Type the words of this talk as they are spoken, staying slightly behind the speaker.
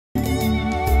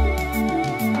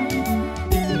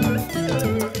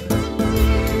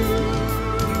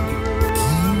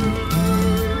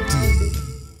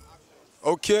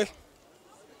Okay.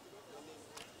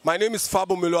 My name is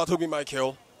Fabo Melo Atobi Michael.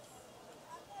 And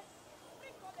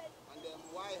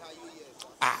why are you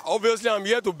here? Obviously, I'm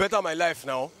here to better my life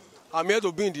now. I'm here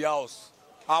to be in the house.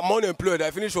 I'm unemployed. I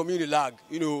finished from Unilag.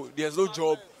 You know, there's no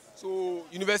job. So,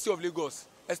 University of Lagos,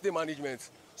 estate management.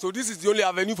 So, this is the only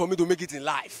avenue for me to make it in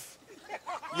life.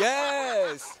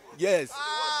 Yes. Yes.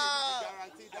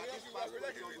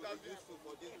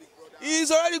 He's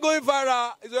already going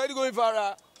viral. He's already going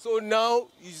viral. So now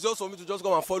it's just for me to just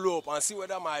come and follow up and see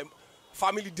whether my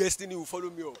family destiny will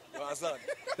follow me up. You understand?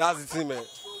 That's the thing, man.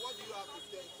 So what do you have to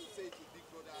say to Big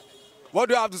Brother Nigeria? What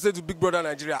do I have to say to Big Brother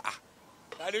Nigeria?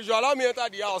 That they should allow me enter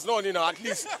the house. No, at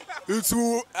least it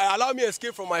will allow me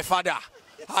escape from my father.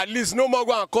 At least no more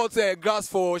go and cut grass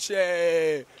for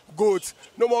goats.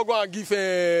 No more go and give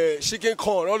chicken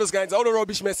corn. All those kinds, all the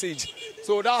rubbish message.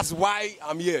 So that's why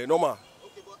I'm here. No more.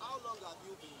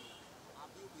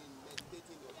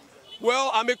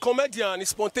 Well, I'm a comedian, it's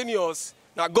spontaneous.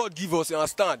 Now God give us, you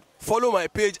understand? Follow my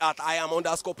page at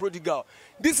 @IAM_prodigal.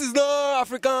 This is not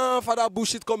African father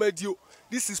bullshit comedy.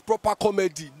 This is proper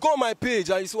comedy. Go on my page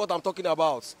and you see what I'm talking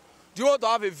about. Do you want to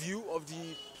have a view of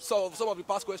some of the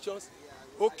past questions?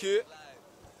 Okay.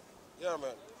 Yeah,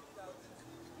 man.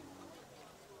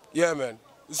 Yeah, man.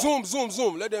 Zoom.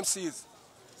 Let them see it.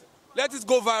 Let it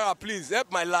go viral, please.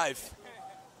 Help my life.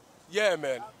 Yeah,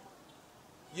 man.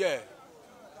 Yeah.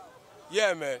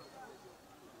 Yeah, man.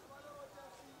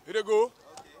 Here they go.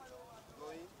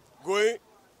 Okay. Going.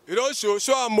 You don't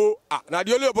show am more. Now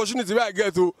the only opportunity I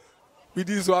get to with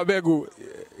this one, beg go.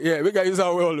 Yeah, we can use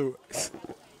our well.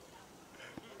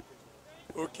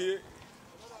 Okay.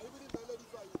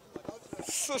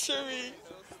 So shall we?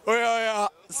 Oh yeah.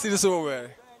 See this one, man.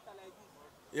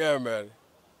 Yeah, man.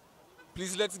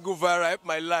 Please let it go viral. Help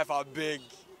my life, I beg.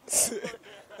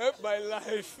 Help my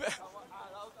life.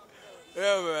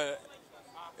 Yeah, man.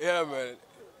 Yeah, man.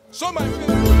 Show my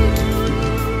face.